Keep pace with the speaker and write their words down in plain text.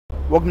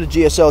Welcome to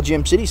GSL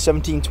GM City,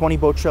 1720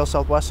 Bowtrail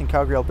Southwest in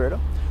Calgary, Alberta.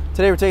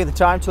 Today we're taking the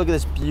time to look at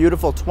this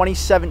beautiful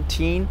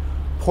 2017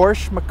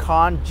 Porsche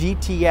Macan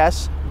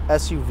GTS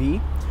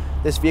SUV.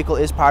 This vehicle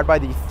is powered by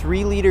the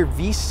 3-liter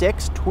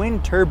V6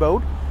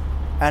 twin-turboed,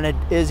 and it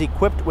is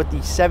equipped with the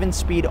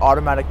 7-speed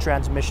automatic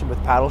transmission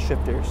with paddle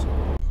shifters.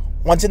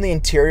 Once in the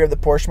interior of the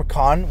Porsche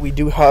Macan, we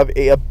do have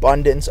an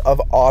abundance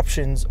of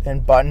options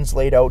and buttons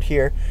laid out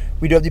here.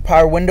 We do have the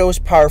power windows,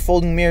 power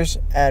folding mirrors,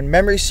 and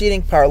memory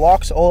seating, power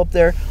locks all up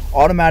there,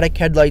 automatic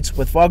headlights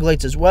with fog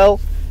lights as well,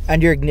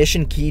 and your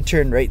ignition key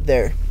turn right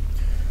there.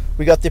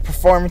 We got the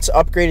performance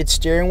upgraded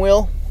steering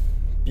wheel,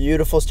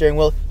 beautiful steering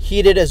wheel,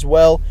 heated as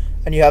well,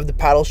 and you have the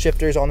paddle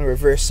shifters on the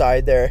reverse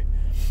side there.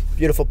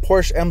 Beautiful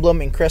Porsche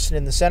emblem encrusted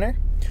in the center.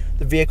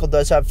 The vehicle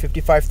does have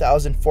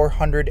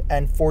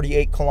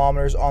 55,448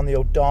 kilometers on the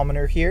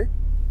odometer here.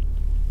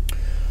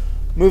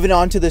 Moving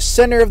on to the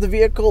center of the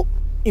vehicle,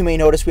 you may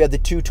notice we have the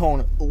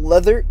two-tone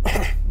leather,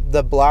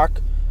 the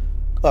black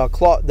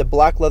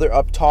leather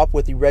up top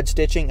with the red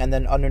stitching, and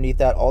then underneath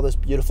that all this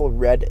beautiful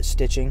red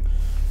stitching.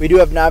 We do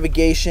have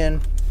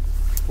navigation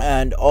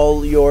and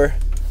all your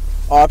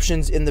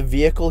options in the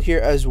vehicle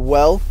here as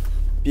well.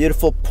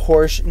 Beautiful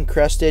Porsche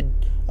encrusted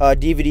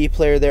DVD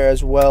player there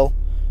as well.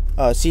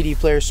 CD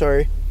player,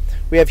 sorry.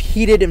 We have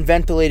heated and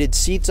ventilated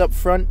seats up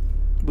front.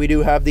 We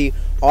do have the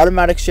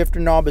automatic shifter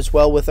knob as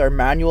well with our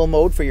manual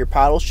mode for your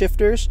paddle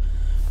shifters.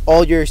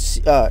 All your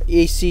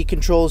AC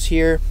controls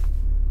here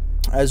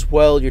as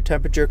well, your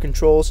temperature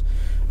controls,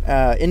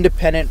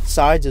 independent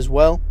sides as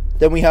well.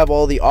 Then we have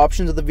all the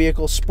options of the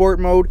vehicle. Sport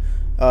mode,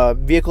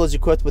 vehicle is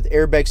equipped with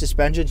airbag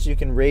suspension so you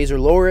can raise or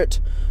lower it.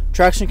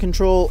 Traction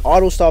control,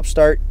 auto stop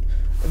start.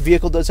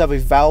 Vehicle does have a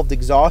valved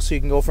exhaust so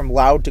you can go from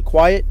loud to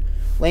quiet.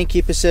 Lane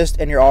keep assist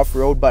and your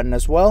off-road button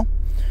as well.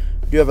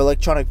 You do have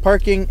electronic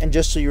parking, and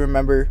just so you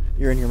remember,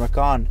 you're in your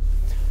Macan.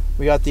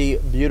 We got the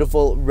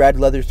beautiful red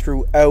leather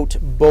throughout,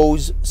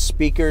 Bose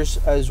speakers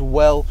as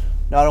well.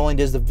 Not only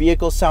does the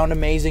vehicle sound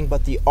amazing,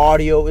 but the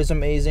audio is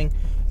amazing,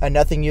 and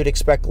nothing you'd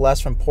expect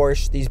less from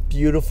Porsche. These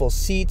beautiful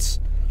seats,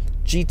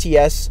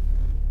 GTS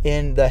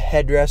in the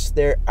headrest,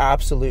 they're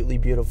absolutely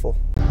beautiful.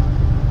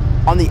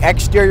 On the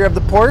exterior of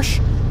the Porsche,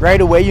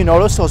 right away you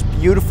notice those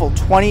beautiful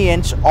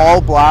 20-inch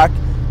all black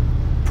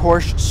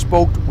Porsche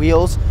spoked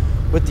wheels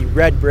with the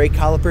red brake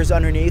calipers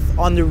underneath.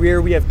 On the rear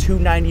we have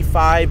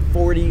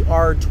 295/40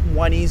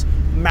 R20s,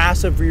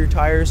 massive rear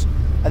tires,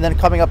 and then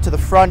coming up to the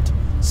front,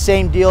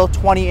 same deal,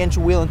 20-inch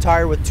wheel and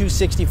tire with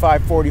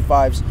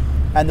 265/45s,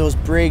 and those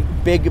big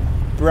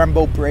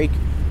Brembo brake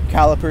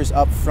calipers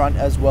up front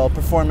as well.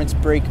 Performance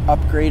brake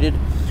upgraded.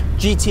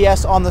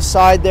 GTS on the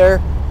side there.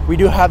 We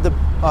do have the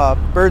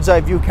bird's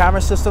eye view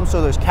camera system,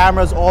 so there's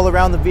cameras all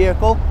around the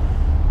vehicle.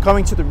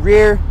 Coming to the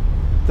rear,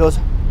 those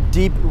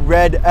deep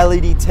red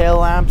LED tail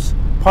lamps,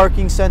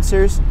 parking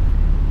sensors,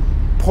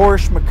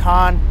 Porsche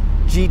Macan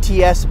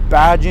GTS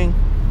badging.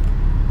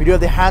 We do have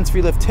the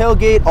hands-free lift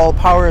tailgate, all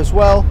power as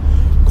well,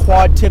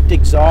 quad tipped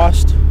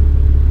exhaust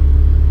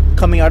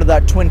coming out of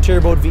that twin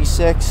turbo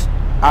V6,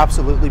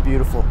 absolutely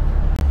beautiful.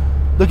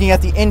 Looking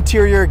at the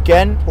interior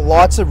again,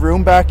 lots of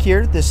room back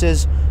here. This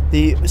is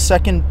the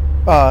second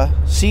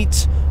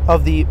seats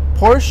of the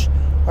Porsche.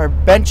 Our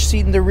bench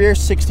seat in the rear,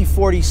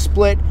 60/40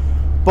 split.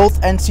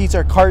 Both end seats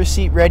are car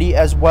seat ready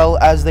as well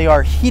as they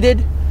are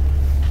heated.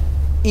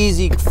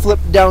 Easy flip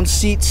down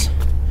seats,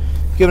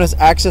 giving us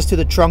access to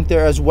the trunk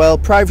there as well.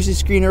 Privacy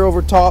screener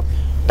over top,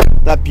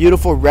 that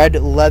beautiful red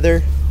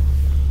leather.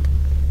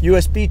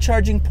 USB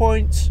charging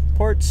ports,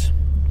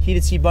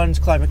 heated seat buttons,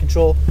 climate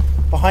control,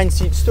 behind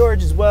seat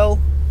storage as well.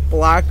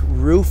 Black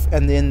roof,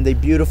 and then the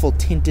beautiful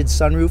tinted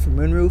sunroof or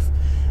moonroof,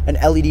 and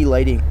LED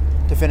lighting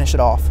to finish it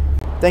off.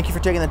 Thank you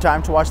for taking the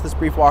time to watch this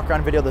brief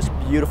walk-around video of this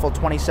beautiful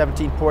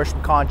 2017 Porsche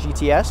Macan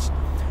GTS.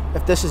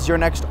 If this is your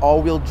next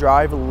all-wheel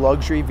drive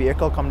luxury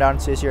vehicle, come down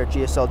and see us here at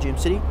GSL GM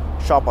City.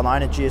 Shop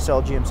online at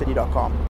gslgmcity.com.